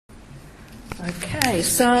Okay,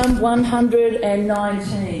 Psalm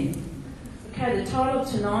 119. Okay, the title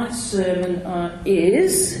of tonight's sermon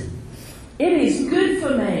is It is Good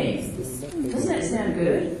for Me. Doesn't that sound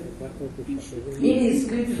good? It is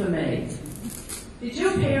good for me. Did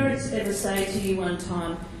your parents ever say to you one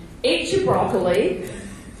time, eat your broccoli,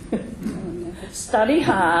 study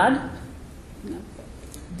hard,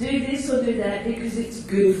 do this or do that because it's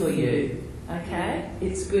good for you? Okay?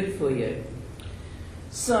 It's good for you.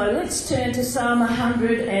 So let's turn to Psalm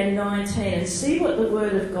 119 and see what the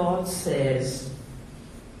Word of God says.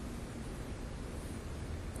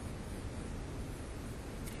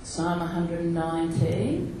 Psalm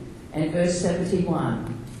 119 and verse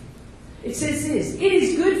 71. It says this, "It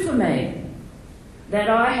is good for me that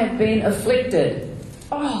I have been afflicted."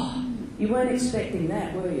 Oh, you weren't expecting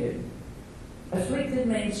that, were you? Afflicted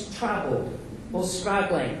means troubled or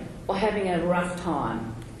struggling or having a rough time.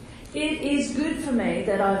 It is good for me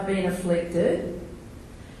that I've been afflicted,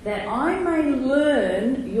 that I may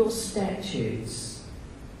learn your statutes.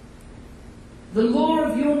 The law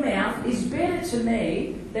of your mouth is better to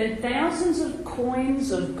me than thousands of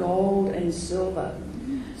coins of gold and silver.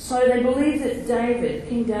 So they believe that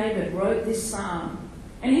King David, wrote this psalm.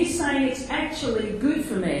 And he's saying it's actually good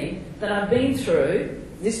for me that I've been through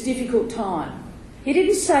this difficult time. He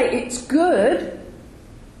didn't say it's good.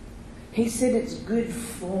 He said it's good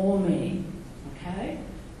for me, okay?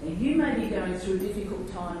 Now you may be going through a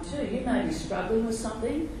difficult time too. You may be struggling with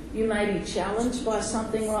something. You may be challenged by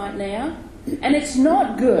something right now. And it's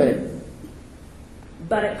not good,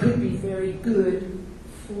 but it could be very good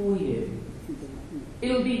for you.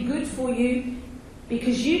 It'll be good for you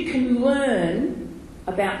because you can learn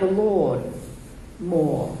about the Lord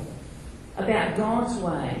more, about God's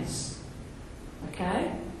ways,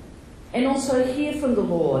 okay? And also hear from the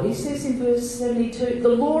Lord. He says in verse 72, "The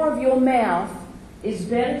law of your mouth is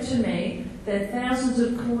better to me than thousands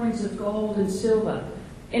of coins of gold and silver."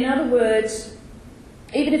 In other words,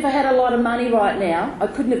 even if I had a lot of money right now, I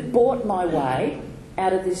couldn't have bought my way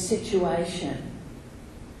out of this situation.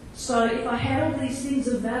 So if I had all these things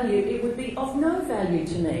of value, it would be of no value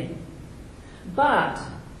to me. But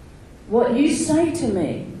what you say to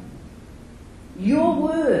me, your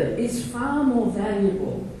word is far more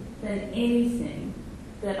valuable than anything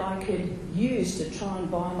that I could use to try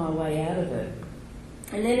and buy my way out of it.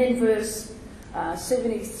 And then in verse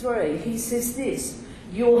 73, he says this,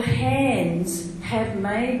 "Your hands have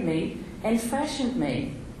made me and fashioned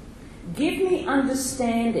me. Give me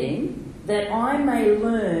understanding that I may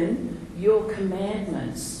learn your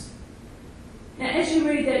commandments." Now as you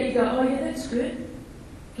read that you go, oh yeah, that's good.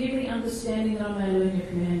 Give me understanding that I may learn your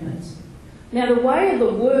commandments. Now the way of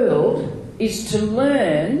the world is to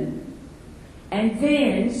learn and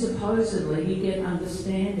then supposedly you get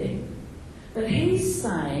understanding. But he's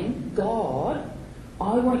saying, God,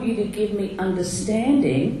 I want you to give me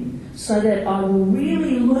understanding so that I will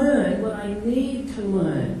really learn what I need to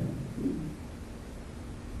learn.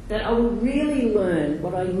 That I will really learn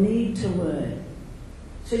what I need to learn.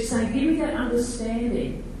 So he's saying, give me that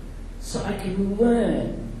understanding so I can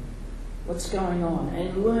learn what's going on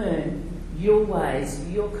and learn your ways,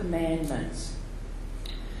 your commandments.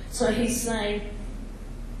 So he's saying,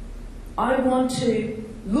 I want to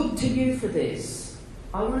look to you for this.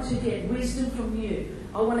 I want to get wisdom from you.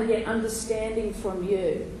 I want to get understanding from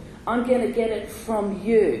you. I'm going to get it from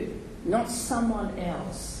you, not someone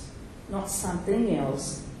else, not something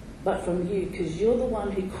else, but from you, because you're the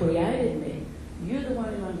one who created me. You're the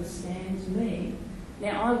one who understands me.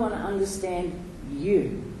 Now I want to understand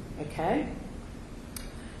you, okay?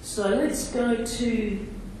 So let's go to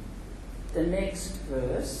the next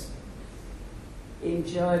verse in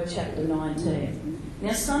Job chapter 19.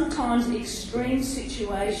 Now sometimes extreme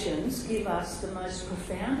situations give us the most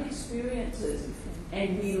profound experiences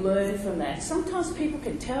and we learn from that. Sometimes people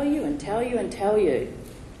can tell you and tell you and tell you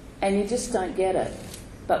and you just don't get it.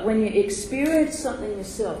 But when you experience something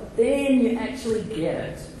yourself, then you actually get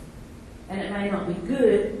it. And it may not be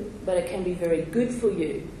good, but it can be very good for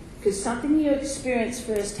you. Because something you experience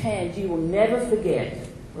firsthand, you will never forget,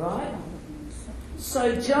 right?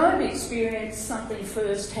 So Job experienced something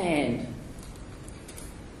firsthand.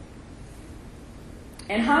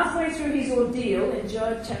 And halfway through his ordeal in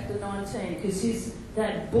Job chapter 19, because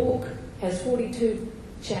that book has 42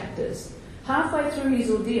 chapters, halfway through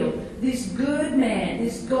his ordeal, this good man,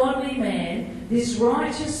 this godly man, this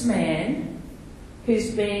righteous man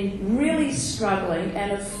who's been really struggling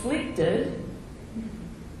and afflicted,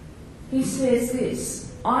 he says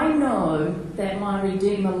this, "I know that my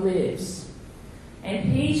Redeemer lives, and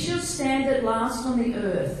he shall stand at last on the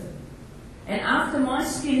earth. And after my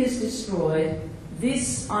skin is destroyed,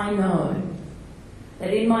 this I know,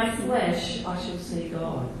 that in my flesh I shall see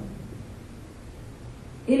God.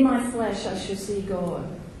 In my flesh I shall see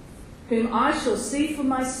God, whom I shall see for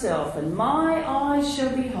myself, and my eyes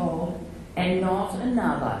shall behold, and not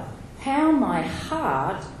another. How my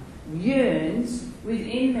heart yearns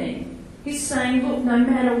within me. He's saying, look, no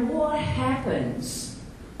matter what happens,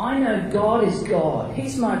 I know God is God.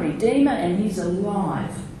 He's my Redeemer and He's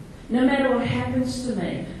alive. No matter what happens to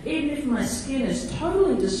me, even if my skin is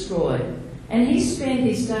totally destroyed, and he spent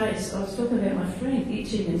his days, I was talking about my friend,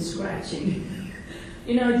 itching and scratching.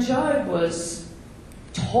 You know, Job was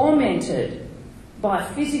tormented by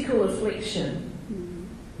physical affliction.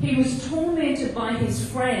 He was tormented by his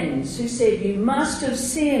friends who said, you must have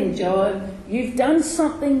sinned, Job. You've done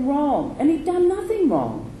something wrong. And he'd done nothing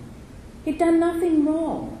wrong. He'd done nothing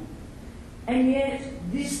wrong. And yet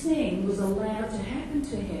this thing was allowed to happen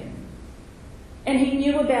to him. And he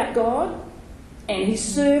knew about God and he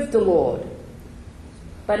served the Lord.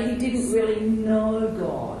 But he didn't really know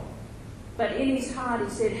God. But in his heart he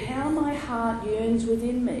said, how my heart yearns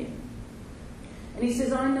within me. And he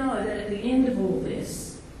says, I know that at the end of all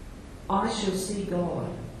this, I shall see God.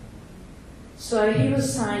 So he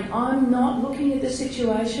was saying, I'm not looking at the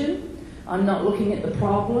situation. I'm not looking at the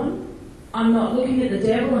problem. I'm not looking at the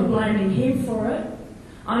devil and blaming him for it.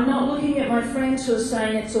 I'm not looking at my friends who are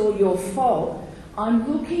saying it's all your fault. I'm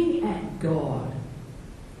looking at God.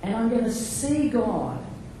 And I'm going to see God.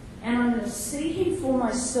 And I'm going to see Him for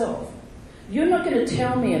myself. You're not going to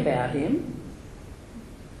tell me about Him.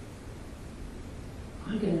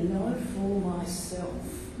 I'm going to know for myself.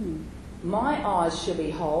 My eyes shall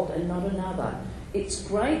behold and not another. It's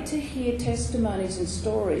great to hear testimonies and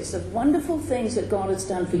stories of wonderful things that God has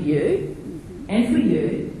done for you and for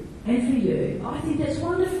you and for you. I think that's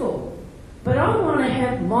wonderful. But I want to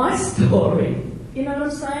have my story. You know what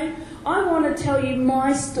I'm saying? I want to tell you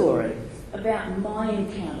my story about my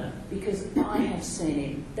encounter because I have seen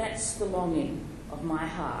Him. That's the longing of my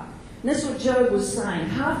heart. And that's what Job was saying.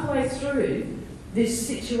 Halfway through this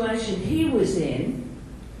situation he was in,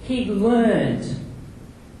 he learned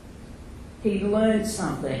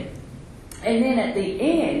something. And then at the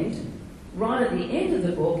end, right at the end of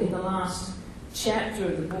the book, in the last chapter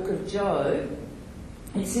of the book of Job,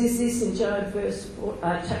 it says this in Job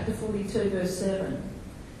chapter 42, verse 7.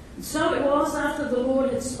 So it was after the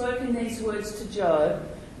Lord had spoken these words to Job,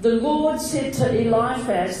 the Lord said to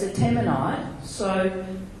Eliphaz the Temanite, so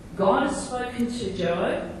God has spoken to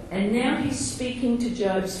Job, and now He's speaking to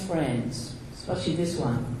Job's friends, especially this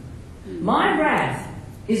one. My wrath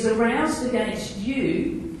is aroused against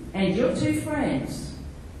you and your two friends,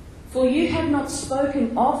 for you have not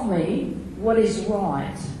spoken of me what is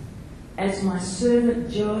right, as my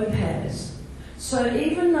servant Job has. So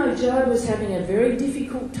even though Job was having a very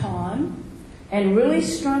difficult time and really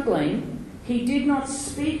struggling, he did not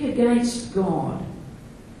speak against God.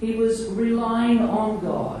 He was relying on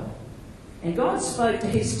God. And God spoke to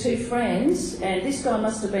his two friends, and this guy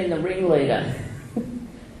must have been the ringleader.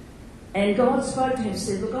 And God spoke to him and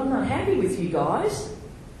said, look, I'm not happy with you guys.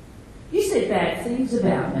 You said bad things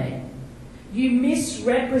about me. You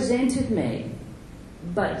misrepresented me.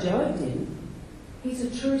 But Job didn't. He's a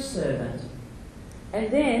true servant. And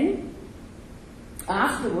then,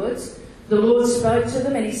 afterwards, the Lord spoke to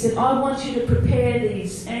them and He said, I want you to prepare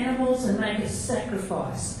these animals and make a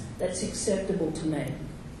sacrifice that's acceptable to me.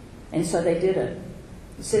 And so they did it.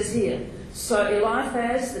 It says here, so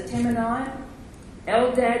Eliphaz the Temanite,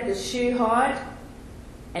 Eldad the Shuhite,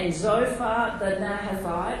 and Zophar the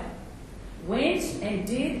Nahathite went and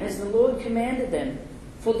did as the Lord commanded them.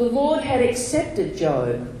 For the Lord had accepted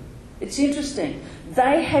Job. It's interesting.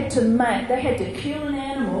 They had to kill an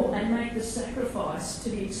animal and make the sacrifice to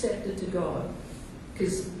be accepted to God,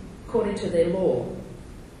 because according to their law.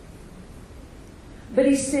 But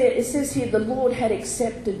it says here, the Lord had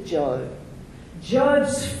accepted Job.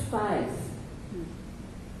 Job's faith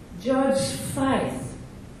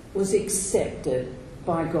was accepted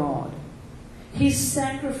by God. His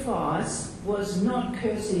sacrifice was not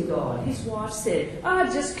cursing God. His wife said,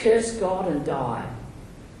 just curse God and die.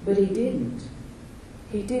 But he didn't.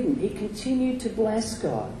 He didn't. He continued to bless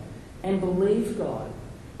God and believe God.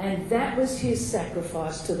 And that was his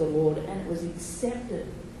sacrifice to the Lord, and it was accepted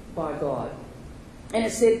by God. And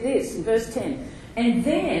it said this in verse 10, and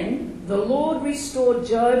then the Lord restored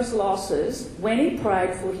Job's losses when he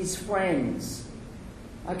prayed for his friends.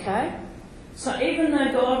 Okay? So even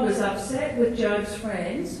though God was upset with Job's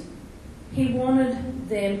friends, He wanted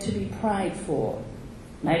them to be prayed for.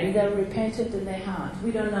 Maybe they were repentant in their heart.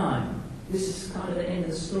 We don't know. This is kind of the end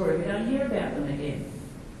of the story. We don't hear about them again.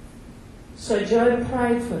 So Job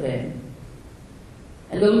prayed for them.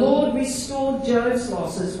 And the Lord restored Job's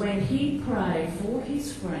losses when he prayed for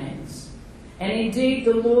his friends. And indeed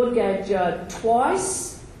the Lord gave Job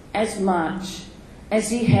twice as much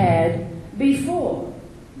as he had before.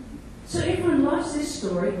 So everyone loves this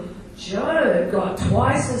story. Job got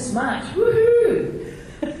twice as much. Woohoo!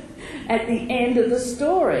 At the end of the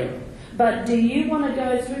story. But do you want to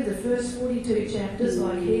go through the first 42 chapters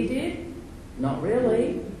like he did? Not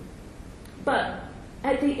really. But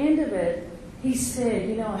at the end of it, he said,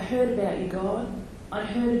 you know, I heard about you, God. I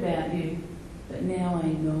heard about you, but now I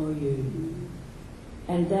know you.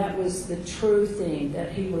 And that was the true thing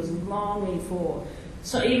that he was longing for.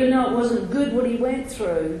 So even though it wasn't good what he went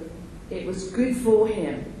through, it was good for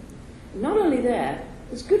him. Not only that,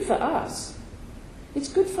 it's good for us. It's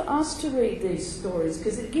good for us to read these stories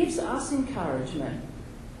because it gives us encouragement.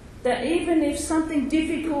 That even if something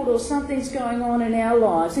difficult or something's going on in our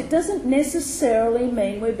lives, it doesn't necessarily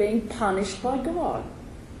mean we're being punished by God.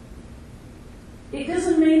 It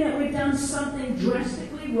doesn't mean that we've done something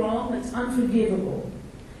drastically wrong that's unforgivable.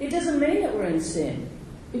 It doesn't mean that we're in sin,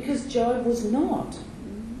 because Job was not.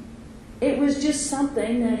 It was just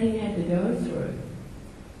something that he had to go through.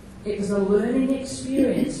 It was a learning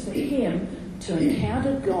experience for him to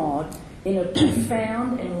encounter God in a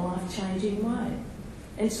profound and life-changing way.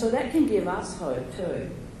 And so that can give us hope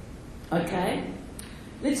too. Okay?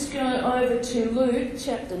 Let's go over to Luke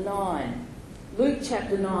chapter 9. Luke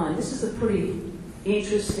chapter 9. This is a pretty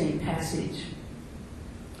interesting passage.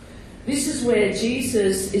 This is where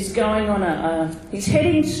Jesus is going on he's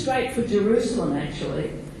heading straight for Jerusalem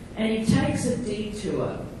actually, and he takes a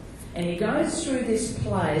detour. And he goes through this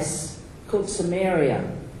place called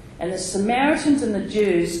Samaria. And the Samaritans and the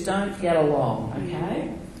Jews don't get along,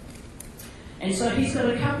 okay? And so he's got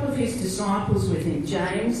a couple of his disciples with him,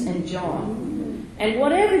 James and John. And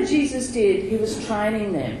whatever Jesus did, he was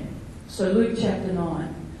training them. So Luke chapter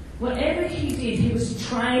 9. Whatever he did, he was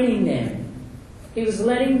training them. He was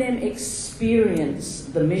letting them experience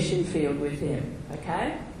the mission field with him,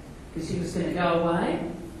 okay? Because he was going to go away,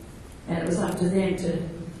 and it was up to them to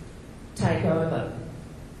take over.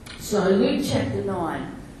 So Luke chapter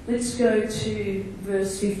 9. Let's go to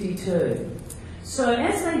verse 52. So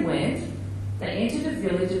as they went, they entered a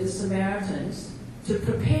village of the Samaritans to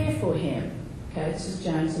prepare for him. Okay, this is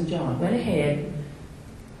James and John. Went ahead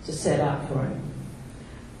to set up for him.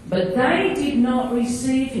 But they did not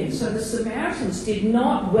receive him. So the Samaritans did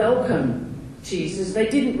not welcome Jesus. They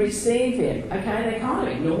didn't receive him. Okay, they kind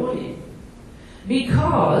of ignored him.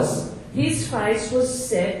 Because his face was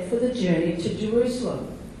set for the journey to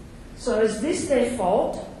Jerusalem. So is this their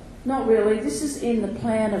fault? Not really. This is in the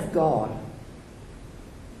plan of God.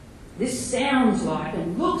 This sounds like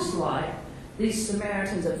and looks like these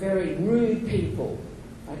Samaritans are very rude people.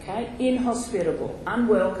 Okay? Inhospitable,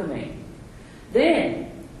 unwelcoming.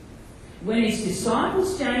 Then, when his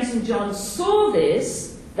disciples, James and John, saw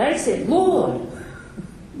this, they said, Lord,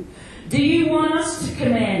 do you want us to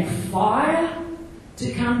command fire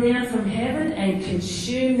to come down from heaven and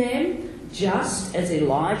consume them just as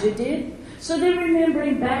Elijah did? So they're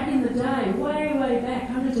remembering back in the day, way, way back,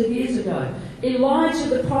 hundreds of years ago, Elijah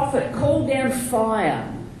the prophet called down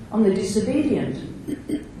fire on the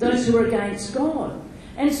disobedient, those who were against God.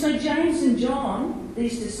 And so James and John,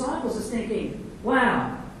 these disciples, are thinking,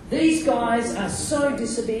 wow, these guys are so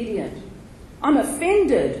disobedient. I'm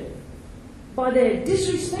offended by their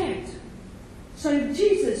disrespect. So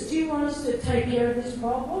Jesus, do you want us to take care of this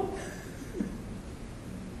problem?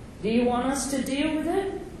 Do you want us to deal with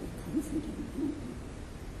it?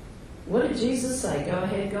 What did Jesus say? Go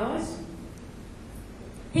ahead, guys.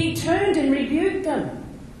 He turned and rebuked them.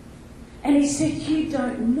 And he said, you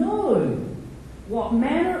don't know what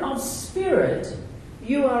manner of spirit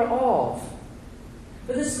you are of.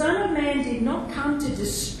 For the Son of Man did not come to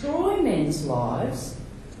destroy men's lives,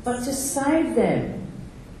 but to save them.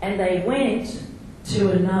 And they went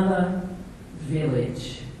to another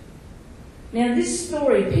village. Now this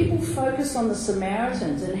story, people focus on the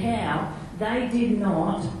Samaritans and how they did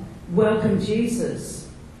not welcome Jesus.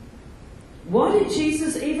 Why did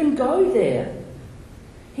Jesus even go there?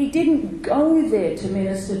 He didn't go there to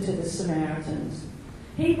minister to the Samaritans.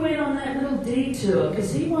 He went on that little detour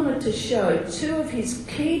because he wanted to show two of his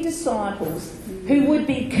key disciples, who would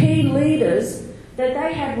be key leaders, that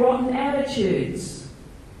they had rotten attitudes.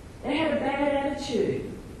 They had a bad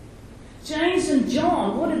attitude. James and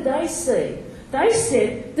John, what did they see? They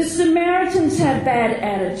said, the Samaritans have bad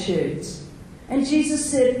attitudes. And Jesus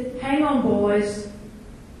said, hang on, boys.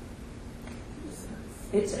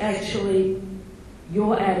 It's actually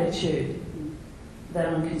your attitude that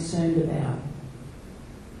I'm concerned about.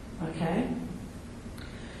 Okay?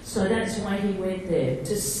 So that's why he went there.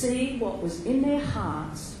 To see what was in their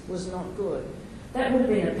hearts was not good. That would have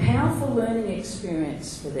been a powerful learning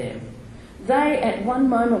experience for them. They, at one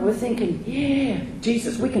moment, were thinking, yeah,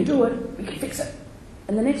 Jesus, we can do it. We can fix it.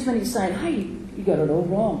 And the next minute he's saying, hey, you got it all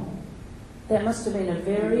wrong. That must have been a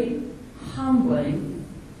very humbling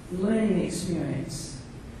learning experience,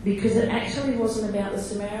 because it actually wasn't about the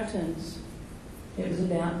Samaritans. It was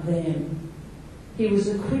about them. He was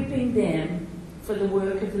equipping them for the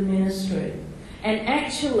work of the ministry. And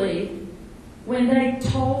actually, when they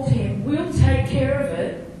told him, we'll take care of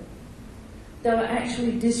it, they were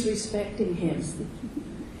actually disrespecting him.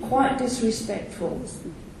 Quite disrespectful.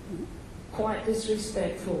 Quite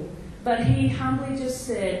disrespectful. But he humbly just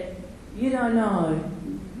said, you don't know.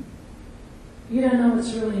 You don't know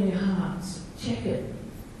what's really in your hearts. Check it.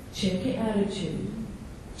 Check your attitude.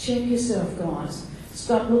 Check yourself, guys.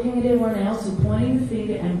 Stop looking at everyone else and pointing the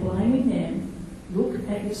finger and blaming them. Look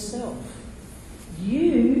at yourself.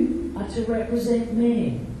 You are to represent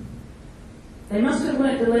me. They must have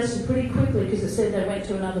learnt the lesson pretty quickly, because it said they went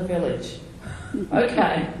to another village.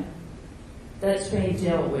 Okay. That's been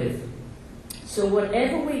dealt with. So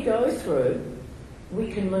whatever we go through, we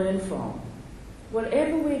can learn from.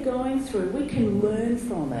 Whatever we're going through, we can learn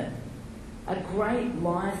from it. A great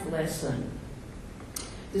life lesson.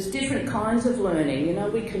 There's different kinds of learning. You know,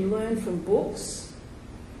 we can learn from books.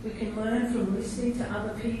 We can learn from listening to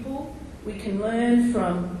other people. We can learn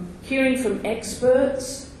from hearing from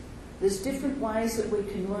experts. There's different ways that we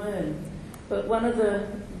can learn. But one of the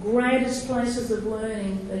greatest places of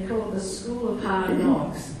learning, they call it the School of Hard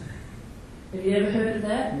Knocks. Have you ever heard of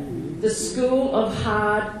that? The School of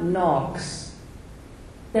Hard Knocks.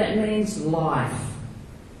 That means life.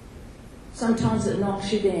 Sometimes it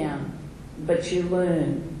knocks you down, but you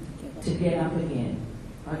learn to get up again.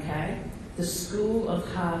 Okay? The School of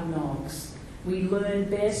Hard Knocks. We learn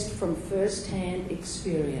best from first-hand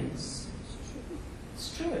experience.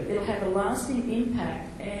 It's true. It'll have a lasting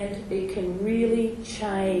impact, and it can really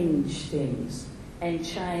change things and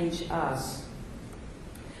change us.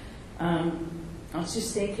 I was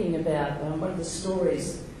just thinking about one of the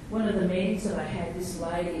stories. One of the meetings that I had, this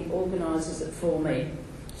lady organises it for me.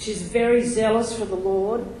 She's very zealous for the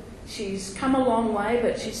Lord. She's come a long way,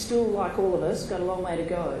 but she's still, like all of us, got a long way to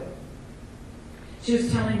go. She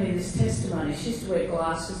was telling me this testimony. She used to wear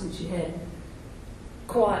glasses, and she had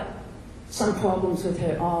quite some problems with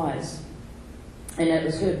her eyes. And it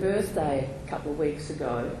was her birthday a couple of weeks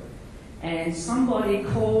ago. And somebody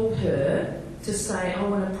called her to say, I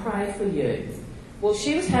want to pray for you. Well,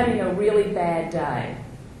 she was having a really bad day,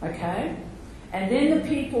 okay? And then the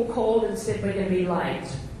people called and said, we're going to be late.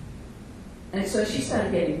 And so she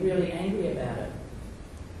started getting really angry about it.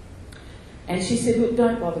 And she said, look,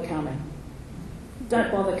 don't bother coming.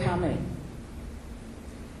 Don't bother coming.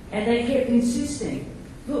 And they kept insisting,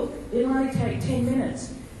 look, it'll only take 10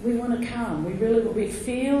 minutes. We want to come. We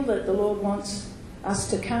feel that the Lord wants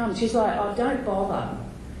us to come. She's like, oh, don't bother.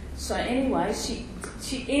 So anyway,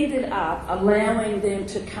 she ended up allowing them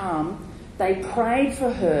to come. They prayed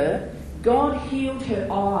for her. God healed her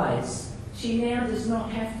eyes. She now does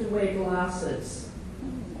not have to wear glasses.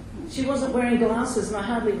 She wasn't wearing glasses, and I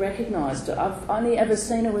hardly recognised her. I've only ever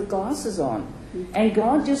seen her with glasses on. And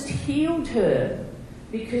God just healed her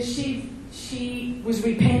because she was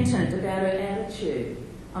repentant about her attitude.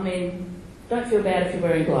 I mean, don't feel bad if you're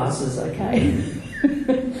wearing glasses, okay?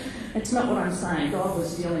 It's not what I'm saying. God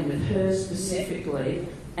was dealing with her specifically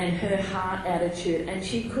and her heart attitude, and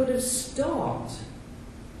she could have stopped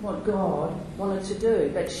what God wanted to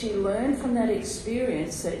do. But she learned from that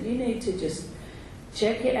experience that you need to just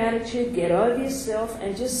check your attitude, get over yourself,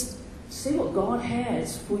 and just see what God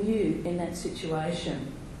has for you in that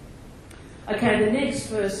situation. Okay, the next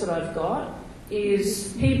verse that I've got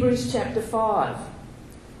is Hebrews chapter 5.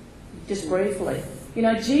 Just briefly. You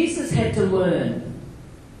know, Jesus had to learn.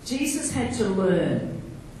 Jesus had to learn.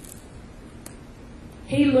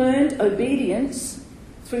 He learned obedience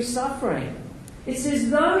through suffering. It says,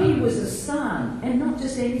 though he was a son, and not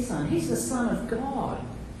just any son, he's the Son of God,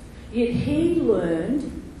 yet he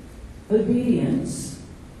learned obedience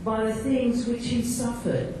by the things which he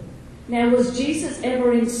suffered. Now, was Jesus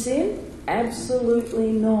ever in sin?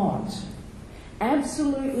 Absolutely not.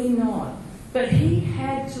 Absolutely not. But he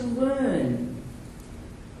had to learn.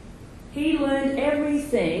 He learned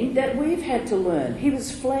everything that we've had to learn. He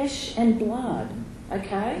was flesh and blood,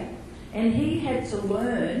 okay? And he had to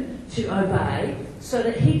learn to obey so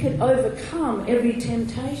that he could overcome every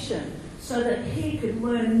temptation, so that he could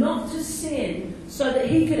learn not to sin, so that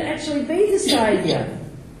he could actually be the Saviour.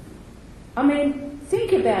 I mean,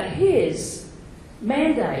 think about his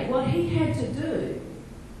mandate, what he had to do.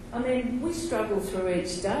 I mean, we struggle through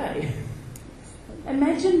each day.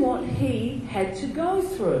 Imagine what he had to go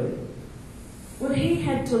through, what he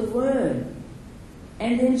had to learn,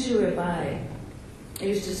 and then to obey. He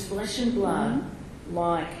was just flesh and blood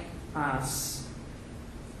like us.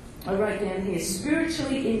 I wrote down here,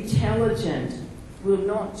 spiritually intelligent will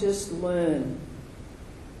not just learn.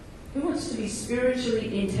 Who wants to be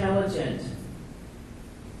spiritually intelligent?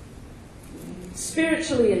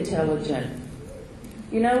 Spiritually intelligent.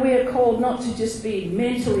 You know, we are called not to just be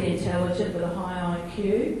mentally intelligent with a high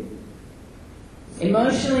IQ,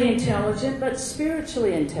 emotionally intelligent, but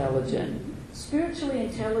spiritually intelligent. Spiritually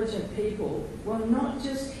intelligent people will not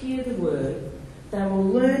just hear the word, they will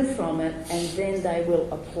learn from it and then they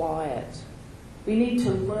will apply it. We need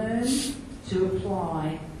to learn to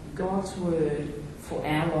apply God's word for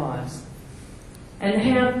our lives.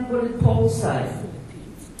 And what did Paul say?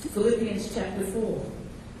 Philippians chapter 4.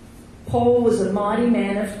 Paul was a mighty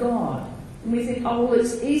man of God. And we think, oh, well,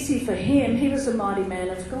 it's easy for him. He was a mighty man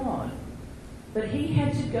of God. But he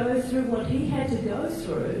had to go through what he had to go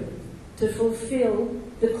through to fulfill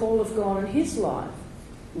the call of God in his life.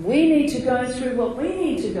 We need to go through what we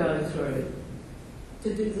need to go through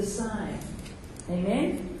to do the same.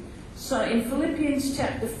 Amen? So in Philippians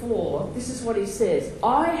chapter 4, this is what he says.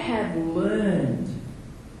 I've learned,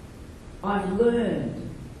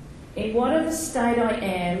 in whatever state I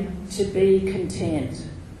am, to be content.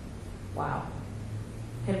 Wow.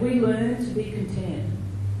 Have we learned to be content?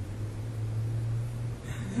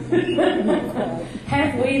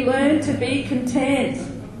 Have we learned to be content?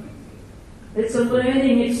 It's a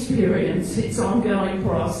learning experience. It's an ongoing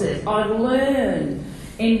process. I've learned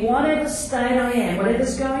in whatever state I am,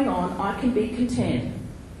 whatever's going on, I can be content.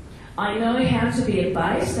 I know how to be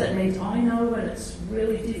abased. That means I know when it's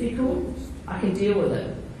really difficult, I can deal with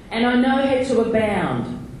it. And I know how to abound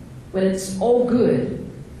when it's all good.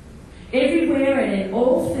 Everywhere and in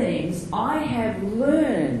all things, I have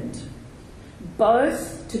learned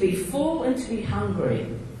both to be full and to be hungry.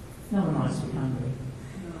 Not nice to be hungry.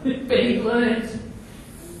 But he learned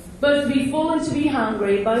both to be full and to be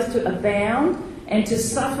hungry, both to abound and to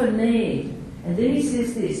suffer need. And then he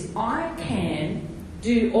says this, I can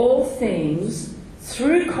do all things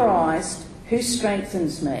through Christ who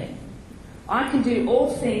strengthens me. I can do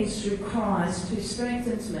all things through Christ who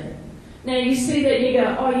strengthens me. Now you see that you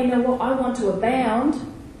go, oh, you know what, I want to abound,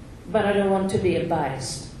 but I don't want to be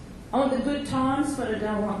abased. I want the good times, but I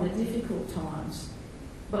don't want the difficult times.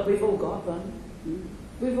 But we've all got them.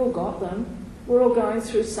 We've all got them. We're all going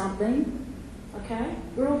through something. Okay?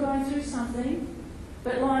 We're all going through something.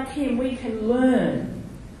 But like him, we can learn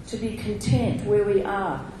to be content where we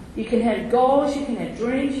are. You can have goals, you can have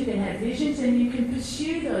dreams, you can have visions, and you can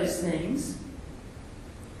pursue those things.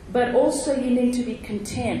 But also you need to be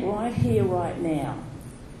content right here, right now.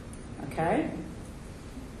 Okay?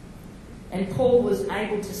 And Paul was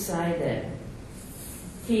able to say that.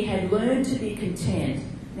 He had learned to be content.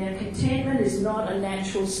 Now, contentment is not a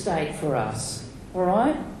natural state for us. All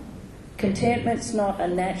right? Contentment's not a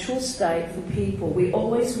natural state for people. We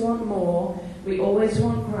always want more. We always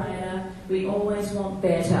want greater. We always want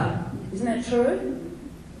better. Isn't that true?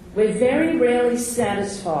 We're very rarely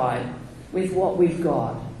satisfied with what we've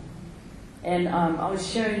got. And I was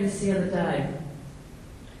sharing this the other day.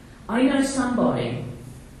 I know somebody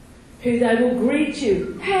who they will greet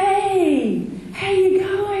you, hey, how you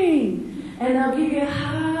going? And they'll give you a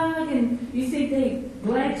hug and you think they're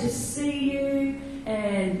glad to see you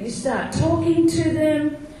and you start talking to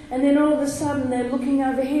them and then all of a sudden they're looking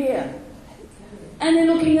over here and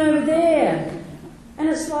they're looking over there and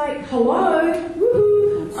it's like, hello,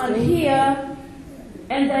 woohoo, I'm here.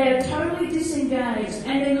 And they are totally disengaged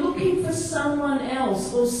and they're looking for someone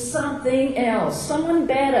else or something else, someone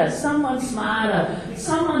better, someone smarter,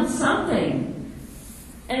 someone something.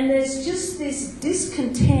 And there's just this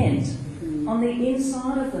discontent on the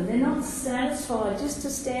inside of them. They're not satisfied just to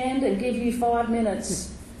stand and give you 5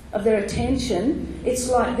 minutes of their attention. It's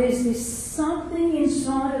like there's this something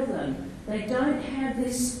inside of them. They don't have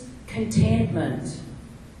this contentment.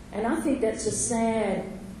 And I think that's a sad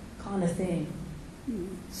kind of thing.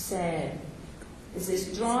 Sad. There's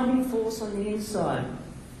this driving force on the inside.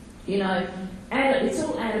 You know, it's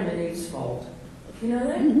all Adam and Eve's fault. You know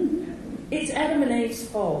that? It's Adam and Eve's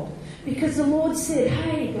fault. Because the Lord said,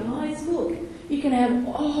 hey guys, look, you can have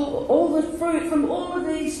all the fruit from all of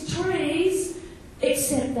these trees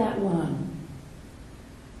except that one.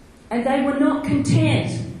 And they were not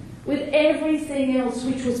content with everything else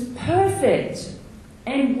which was perfect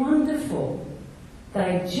and wonderful.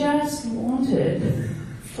 They just wanted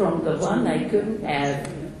from the one they couldn't have,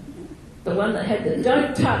 the one that had the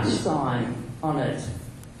don't touch sign on it.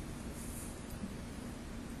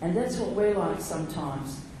 And that's what we're like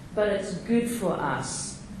sometimes. But it's good for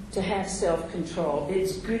us to have self-control.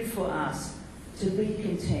 It's good for us to be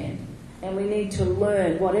content. And we need to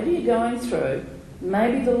learn, whatever you're going through,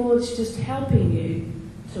 maybe the Lord's just helping you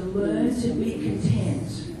to learn to be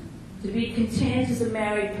content. To be content as a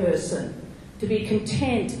married person. To be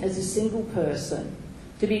content as a single person.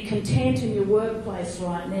 To be content in your workplace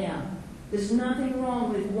right now. There's nothing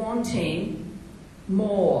wrong with wanting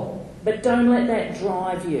more, but don't let that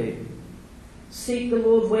drive you. Seek the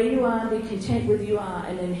Lord where you are and be content with you are,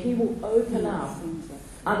 and then He will open up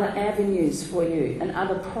other avenues for you and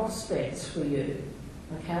other prospects for you.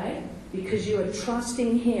 Okay? Because you are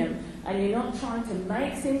trusting Him and you're not trying to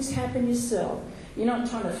make things happen yourself. You're not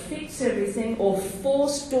trying to fix everything or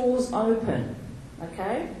force doors open.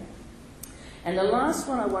 Okay? And the last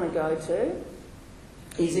one I want to go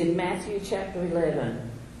to is in Matthew chapter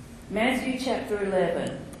 11. Matthew chapter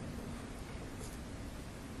 11.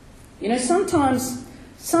 You know, sometimes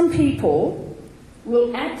some people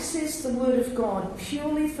will access the Word of God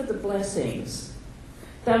purely for the blessings.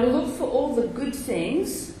 They will look for all the good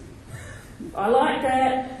things. I like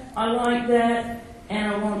that, and I want that,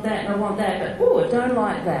 and I want that, but I don't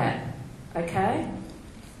like that. Okay?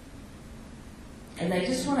 And they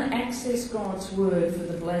just want to access God's Word for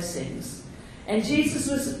the blessings. And Jesus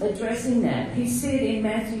was addressing that. He said in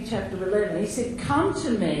Matthew chapter 11, He said, "Come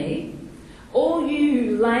to me, all you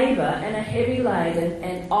who labour and are heavy laden,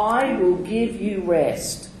 and I will give you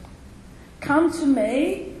rest." Come to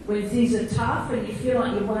me when things are tough and you feel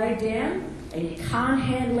like you're weighed down and you can't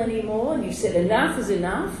handle any more and you've said enough is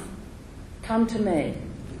enough. Come to me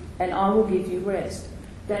and I will give you rest.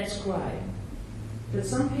 That's great. But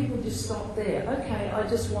some people just stop there. Okay, I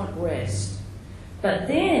just want rest. But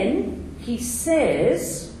then He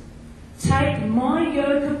says, "Take my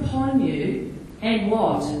yoke upon you and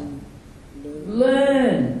what?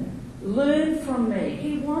 Learn. Learn from me."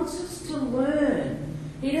 He wants us to learn.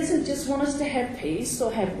 He doesn't just want us to have peace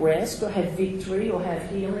or have rest or have victory or have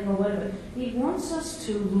healing or whatever. He wants us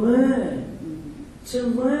to learn. To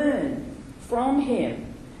learn from Him.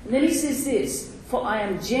 And then He says this, "For I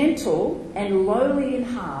am gentle and lowly in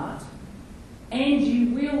heart, and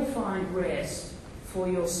you will find rest for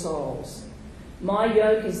your souls. My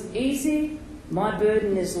yoke is easy, my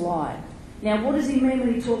burden is light." Now, what does He mean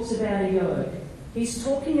when He talks about a yoke? He's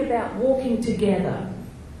talking about walking together.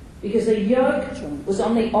 Because a yoke was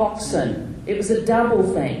on the oxen. It was a double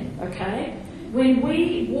thing, okay? When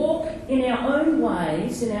we walk in our own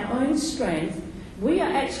ways, in our own strength, we are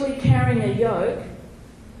actually carrying a yoke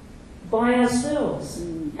by ourselves.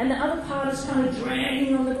 And the other part is kind of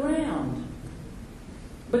dragging on the ground.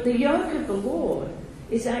 But the yoke of the Lord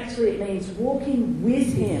is actually, it means walking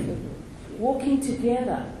with Him, walking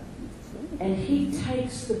together. And He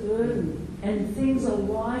takes the burden and things are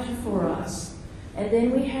lighter for us. And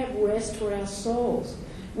then we have rest for our souls.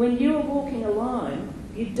 When you are walking alone,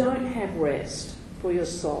 you don't have rest for your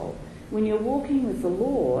soul. When you're walking with the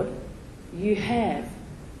Lord, you have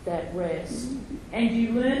that rest. And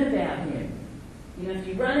you learn about Him. You know, if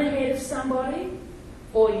you run ahead of somebody,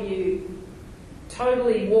 or you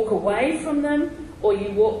totally walk away from them, or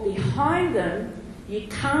you walk behind them, you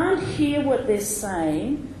can't hear what they're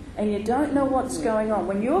saying, and you don't know what's going on.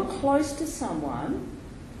 When you're close to someone,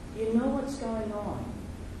 you know what's going on.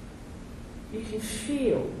 You can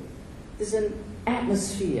feel. There's an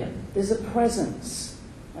atmosphere. There's a presence.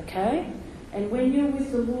 Okay? And when you're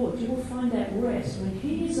with the Lord, you will find that rest. When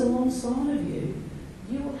He is alongside of you,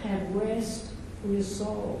 you will have rest for your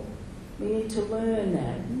soul. We need to learn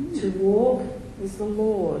that. To walk with the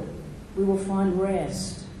Lord, we will find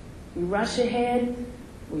rest. We rush ahead,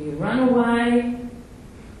 we run away,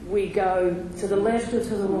 we go to the left or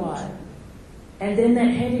to the right. And then that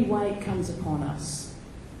heavy weight comes upon us.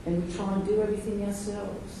 And we try and do everything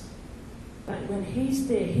ourselves. But when He's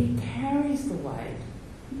there, He carries the weight.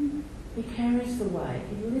 He carries the weight.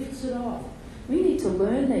 He lifts it off. We need to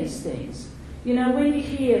learn these things. You know, when you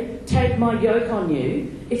hear, "Take my yoke on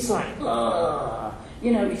you," it's like, ugh,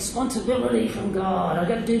 you know, responsibility from God. I've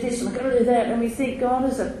got to do this and I've got to do that. And we think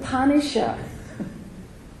God is a punisher.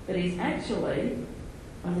 But He's actually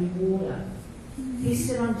a rewarder. He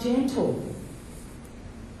said, "I'm gentle.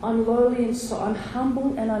 I'm lowly and so I'm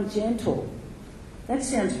humble and I'm gentle." That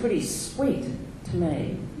sounds pretty sweet to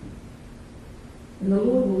me. And the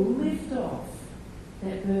Lord will lift off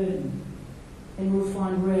that burden and we'll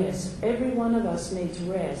find rest. Every one of us needs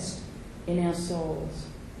rest in our souls.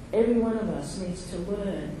 Every one of us needs to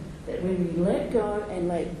learn that when we let go and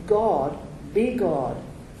let God be God,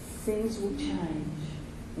 things will change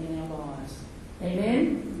in our lives.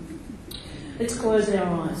 Amen? Let's close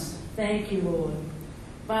our eyes. Thank you, Lord.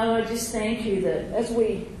 Father, I just thank you that as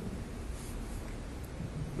we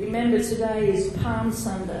remember today is Palm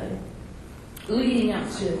Sunday, leading up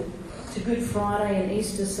to Good Friday and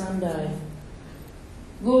Easter Sunday,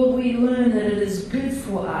 Lord, we learn that it is good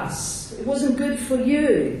for us. It wasn't good for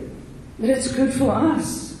you, but it's good for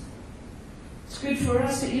us. It's good for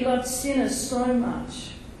us that you loved sinners so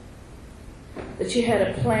much, that you had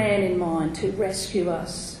a plan in mind to rescue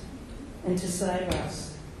us and to save us.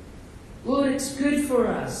 Lord, it's good for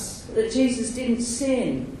us that Jesus didn't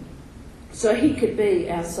sin so he could be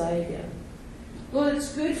our Saviour. Lord,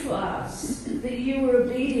 it's good for us that you were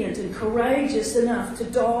obedient and courageous enough to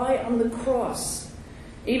die on the cross,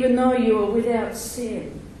 even though you were without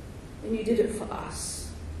sin, and you did it for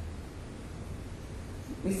us.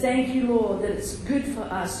 We thank you, Lord, that it's good for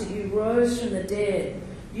us that you rose from the dead.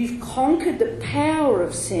 You've conquered the power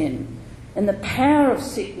of sin and the power of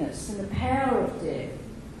sickness and the power of death.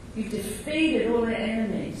 You've defeated all our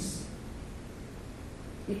enemies.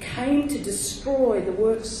 You came to destroy the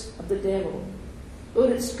works of the devil.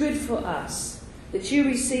 Lord, it's good for us that you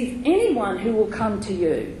receive anyone who will come to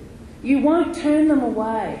you. You won't turn them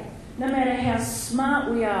away, no matter how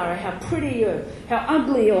smart we are, or how pretty, or how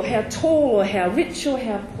ugly, or how tall, or how rich, or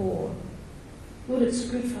how poor. Lord, it's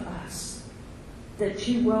good for us that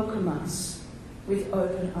you welcome us with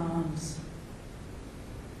open arms.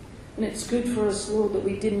 And it's good for us, Lord, that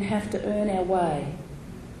we didn't have to earn our way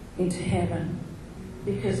into heaven,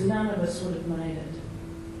 because none of us would have made it.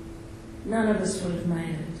 None of us would have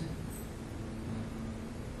made it.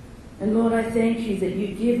 And Lord, I thank you that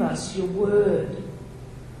you give us your word.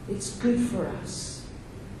 It's good for us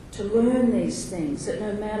to learn these things, that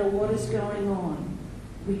no matter what is going on,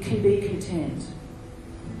 we can be content.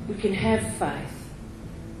 We can have faith.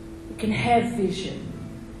 We can have vision.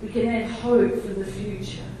 We can have hope for the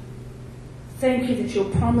future. Thank you that your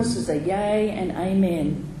promises are yea and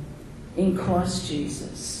amen in Christ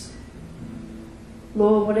Jesus.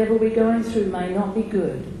 Lord, whatever we're going through may not be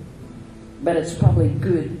good, but it's probably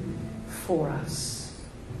good for us.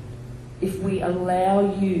 If we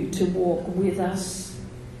allow you to walk with us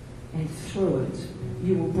and through it,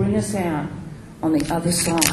 you will bring us out on the other side.